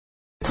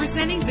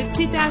Presenting the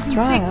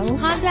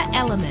 2006 Honda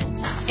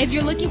Element. If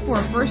you're looking for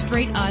a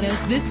first-rate auto,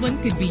 this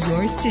one could be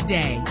yours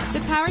today. The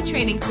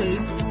powertrain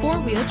includes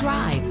four-wheel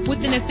drive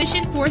with an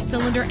efficient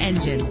 4-cylinder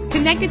engine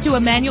connected to a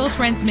manual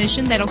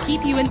transmission that'll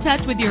keep you in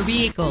touch with your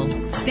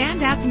vehicle.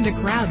 Stand out from the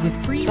crowd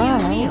with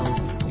premium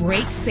wheels.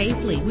 Brake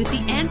safely with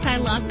the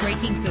anti-lock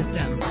braking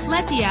system.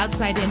 Let the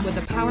outside in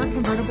with a power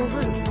convertible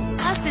roof.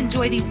 Plus,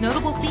 enjoy these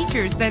notable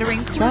features that are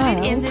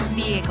included in this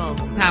vehicle: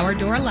 power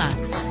door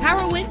locks,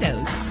 power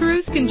windows,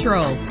 cruise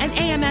control, an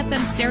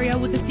AM/FM stereo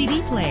with a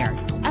CD player,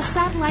 a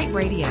satellite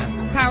radio,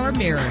 power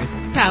mirrors,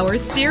 power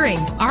steering.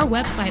 Our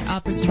website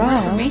offers more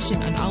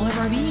information on all of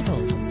our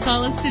vehicles.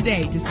 Call us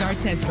today to start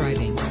test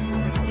driving.